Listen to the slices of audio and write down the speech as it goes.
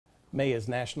May is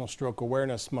National Stroke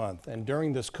Awareness Month, and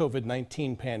during this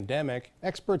COVID-19 pandemic,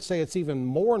 experts say it's even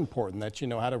more important that you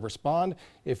know how to respond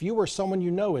if you or someone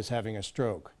you know is having a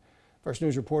stroke. First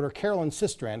News reporter Carolyn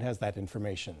Sistrand has that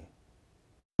information.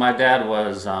 My dad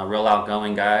was a real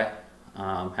outgoing guy,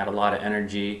 had a lot of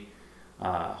energy,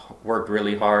 worked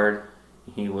really hard.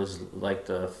 He was like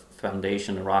the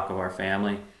foundation, the rock of our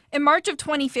family. In March of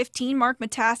 2015, Mark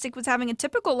Matasik was having a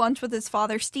typical lunch with his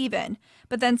father, Stephen,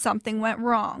 but then something went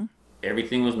wrong.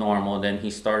 Everything was normal. Then he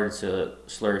started to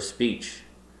slur his speech,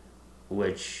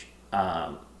 which,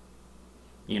 I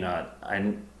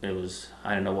didn't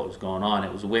know what was going on.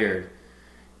 It was weird.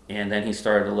 And then he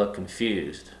started to look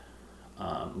confused,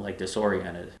 like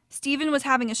disoriented. Stephen was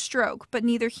having a stroke, but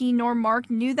neither he nor Mark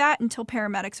knew that until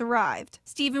paramedics arrived.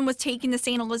 Stephen was taken to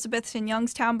St. Elizabeth's in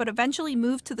Youngstown, but eventually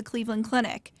moved to the Cleveland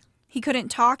Clinic. He couldn't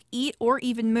talk, eat, or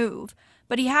even move,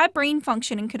 but he had brain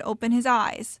function and could open his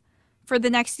eyes. For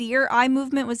the next year, eye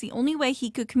movement was the only way he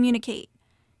could communicate.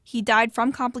 He died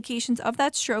from complications of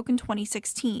that stroke in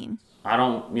 2016. I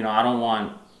don't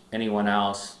want anyone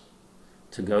else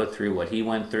to go through what he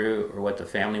went through or what the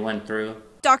family went through.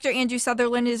 Dr. Andrew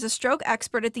Sutherland is a stroke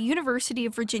expert at the University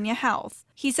of Virginia Health.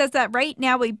 He says that right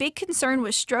now a big concern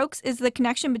with strokes is the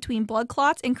connection between blood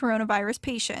clots and coronavirus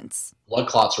patients. Blood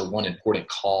clots are one important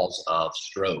cause of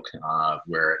stroke,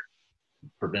 where it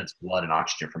prevents blood and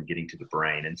oxygen from getting to the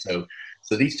brain. And so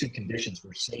these two conditions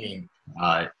we're seeing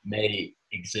may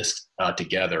exist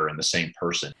together in the same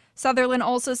person. Sutherland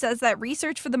also says that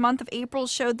research for the month of April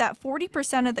showed that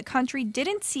 40% of the country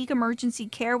didn't seek emergency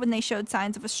care when they showed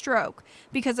signs of a stroke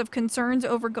because of concerns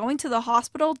over going to the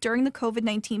hospital during the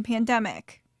COVID-19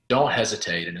 pandemic. Don't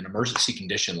hesitate. In an emergency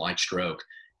condition like stroke,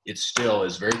 it still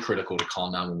is very critical to call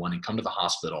 911 and come to the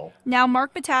hospital. Now,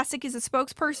 Mark Matasik is a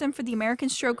spokesperson for the American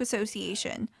Stroke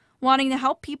Association, wanting to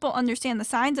help people understand the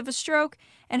signs of a stroke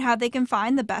and how they can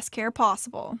find the best care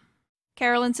possible.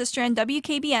 Carolyn Sistrand,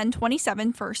 WKBN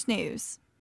 27 First News.